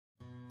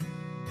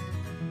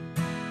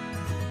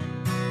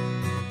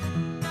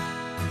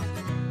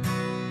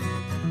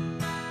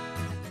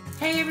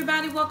Hey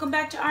everybody, welcome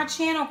back to our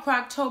channel,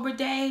 Crocktober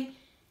Day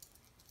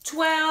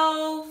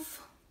 12.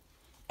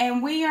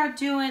 And we are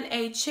doing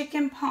a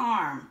chicken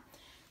parm.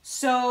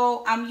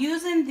 So I'm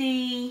using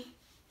the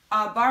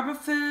Barber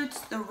Foods,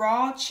 the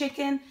raw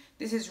chicken.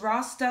 This is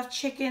raw stuffed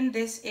chicken.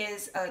 This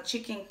is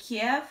chicken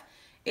Kiev.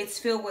 It's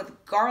filled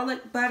with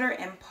garlic butter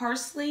and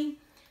parsley.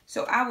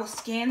 So I will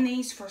scan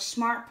these for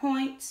smart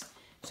points.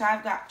 So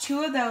I've got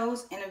 2 of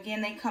those, and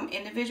again they come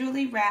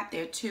individually wrapped.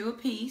 They're 2 a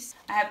piece.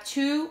 I have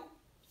 2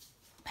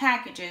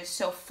 packages,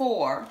 so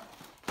 4,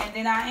 and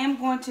then I am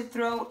going to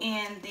throw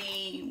in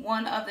the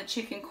one of the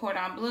chicken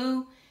cordon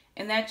bleu,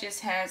 and that just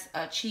has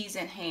cheese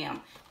and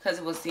ham because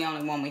it was the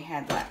only one we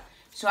had left.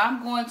 So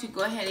I'm going to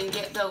go ahead and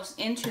get those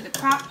into the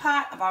crock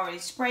pot. I've already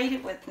sprayed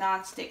it with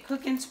non-stick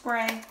cooking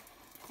spray,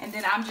 and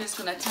then I'm just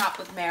going to top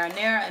with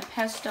marinara and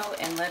pesto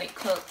and let it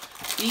cook.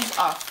 These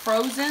are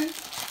frozen,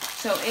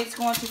 so it's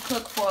going to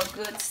cook for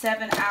a good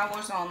 7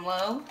 hours on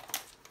low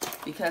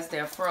because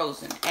they're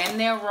frozen and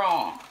they're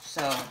raw.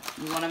 So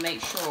you want to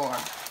make sure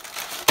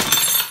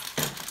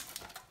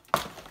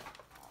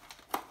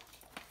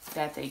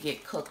that they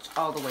get cooked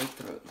all the way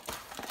through.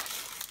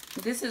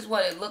 This is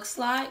what it looks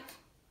like.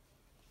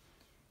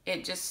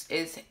 It just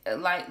is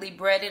lightly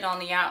breaded on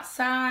the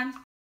outside.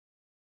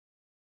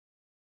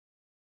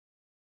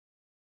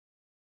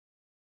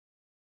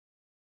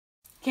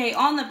 Okay,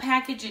 on the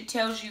package it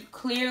tells you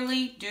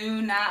clearly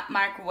do not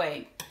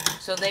microwave.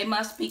 So they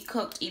must be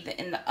cooked either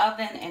in the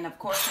oven, and of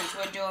course since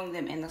we're doing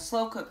them in the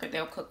slow cooker,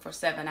 they'll cook for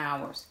 7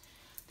 hours.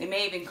 They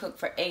may even cook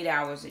for 8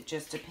 hours, it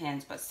just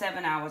depends, but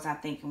 7 hours I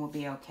think will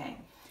be okay.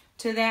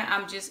 To that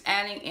I'm just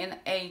adding in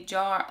a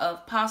jar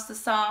of pasta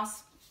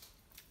sauce.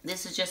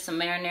 This is just some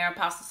marinara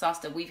pasta sauce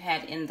that we've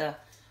had in the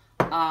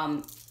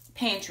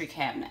pantry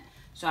cabinet.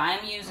 So I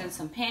am using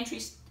some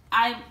pantry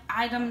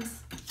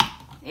items.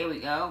 There we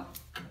go.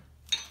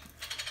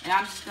 And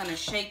I'm just going to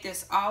shake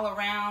this all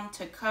around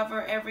to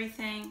cover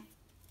everything.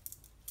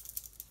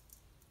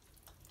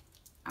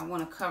 I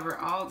want to cover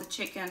all the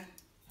chicken.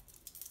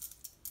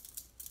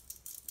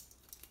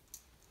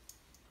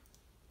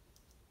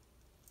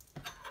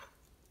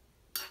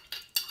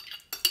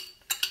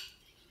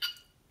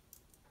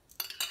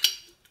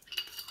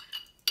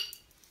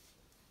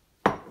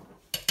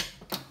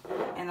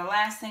 And the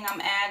last thing I'm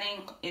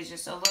adding is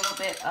just a little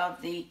bit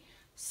of the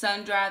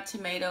sun-dried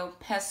tomato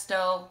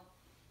pesto.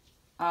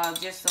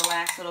 Just the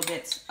last little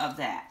bits of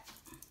that.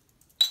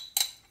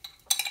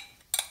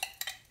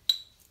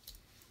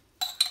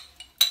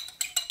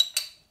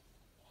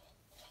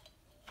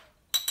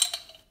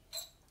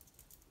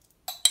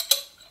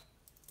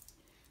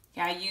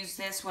 Okay, I used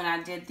this when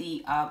I did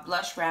the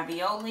blush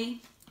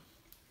ravioli,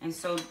 and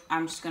so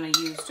I'm just going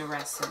to use the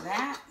rest of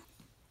that.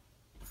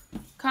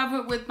 Cover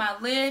it with my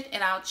lid,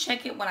 and I'll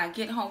check it when I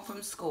get home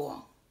from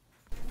school.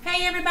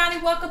 Hey everybody,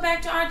 welcome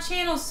back to our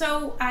channel.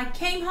 So I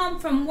came home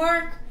from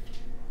work,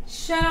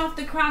 shut off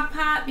the crock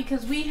pot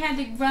because we had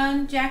to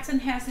run. Jaxon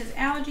has his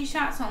allergy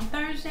shots on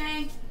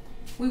Thursday.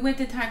 We went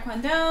to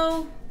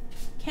Taekwondo,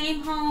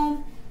 came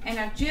home, and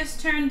I just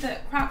turned the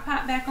crock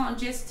pot back on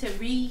just to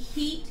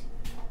reheat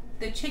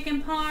the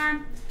chicken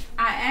parm.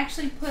 I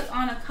actually put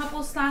on a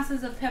couple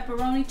slices of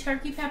pepperoni,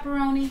 turkey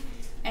pepperoni,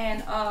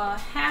 and a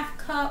 ½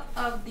 cup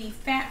of the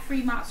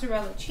fat-free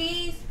mozzarella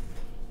cheese.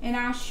 And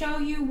I'll show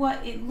you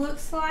what it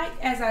looks like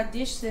as I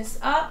dish this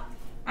up.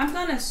 I'm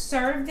going to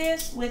serve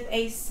this with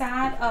a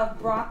side of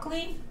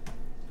broccoli.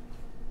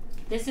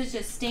 This is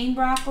just steamed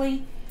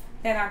broccoli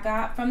that I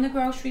got from the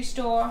grocery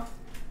store.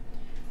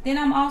 Then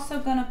I'm also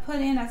going to put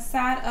in a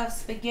side of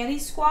spaghetti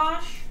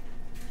squash.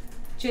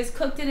 Just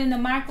cooked it in the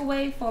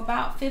microwave for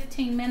about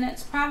 15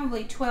 minutes.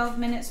 Probably 12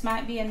 minutes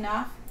might be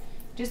enough.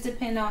 Just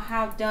depending on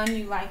how done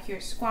you like your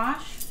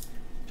squash.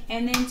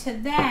 And then to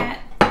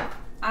that,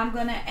 I'm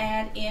going to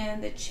add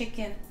in the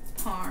chicken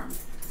parm.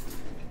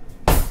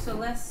 So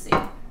let's see.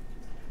 I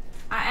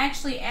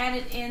actually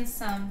added in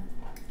some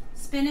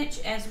spinach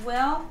as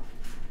well.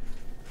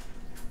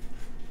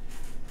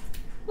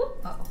 Whoop,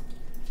 uh-oh.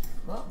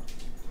 Whoa.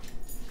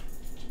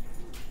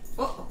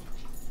 Uh-oh.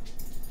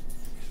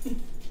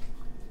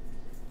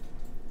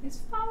 It's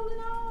falling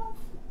off.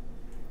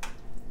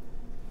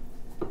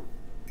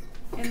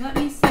 And let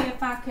me see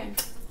if I can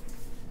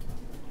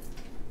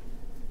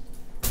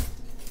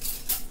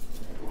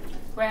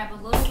grab a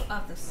little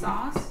of the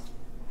sauce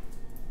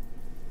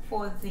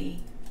for the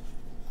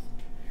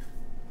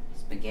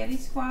spaghetti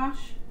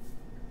squash.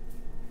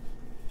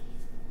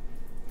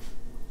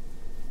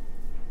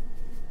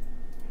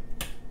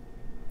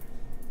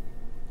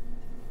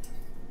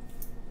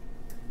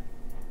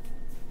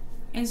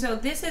 And so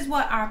this is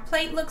what our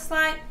plate looks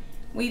like.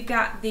 We've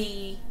got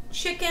the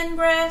chicken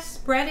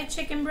breast, breaded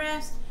chicken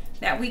breast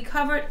that we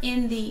covered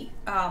in the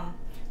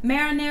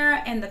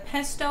marinara and the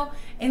pesto.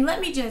 And let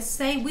me just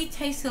say, we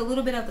tasted a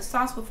little bit of the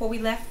sauce before we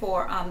left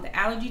for the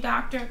allergy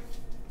doctor.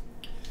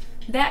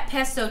 That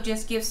pesto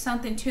just gives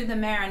something to the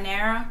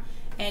marinara,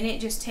 and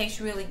it just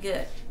tastes really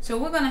good. So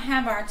we're going to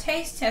have our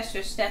taste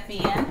tester step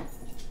in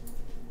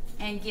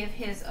and give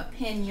his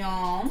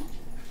opinion.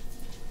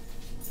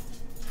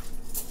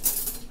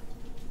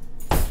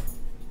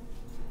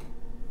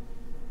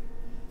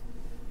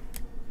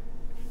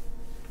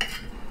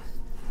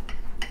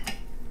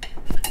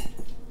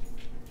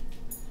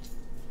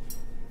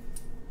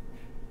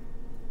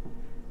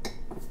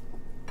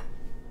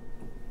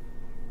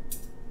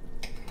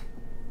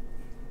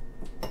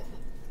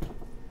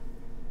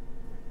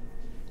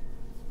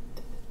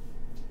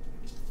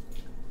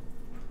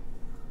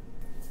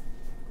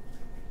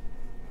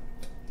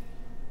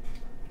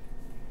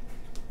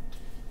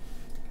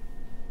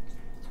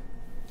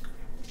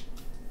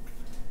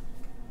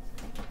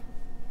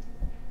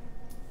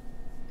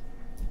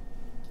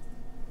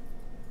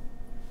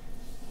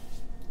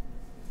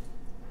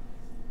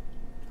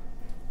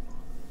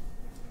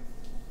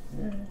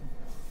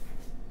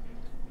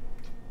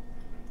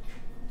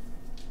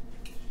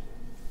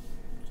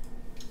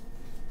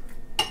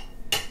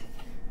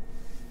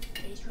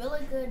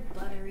 good,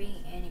 buttery,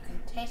 and you can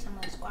taste some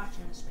of the squash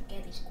in the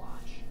spaghetti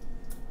squash.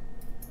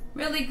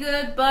 Really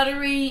good,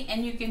 buttery,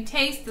 and you can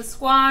taste the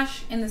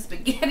squash in the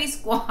spaghetti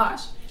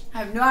squash. I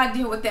have no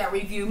idea what that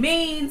review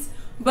means,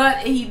 but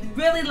he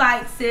really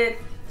likes it.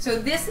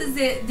 So this is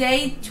it,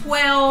 day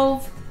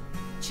 12,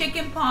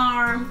 chicken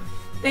parm.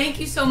 Thank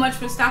you so much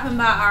for stopping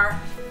by our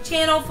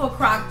channel for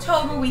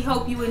Crocktober. We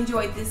hope you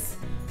enjoyed this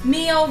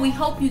meal. We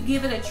hope you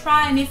give it a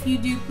try, and if you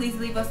do, please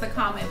leave us a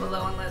comment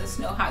below and let us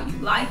know how you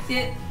liked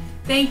it.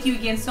 Thank you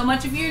again so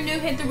much. If you're new,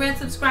 hit the red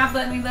subscribe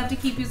button. We'd love to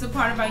keep you as a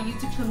part of our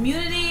YouTube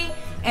community.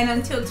 And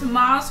until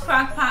tomorrow's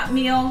crock pot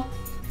meal,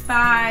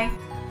 bye.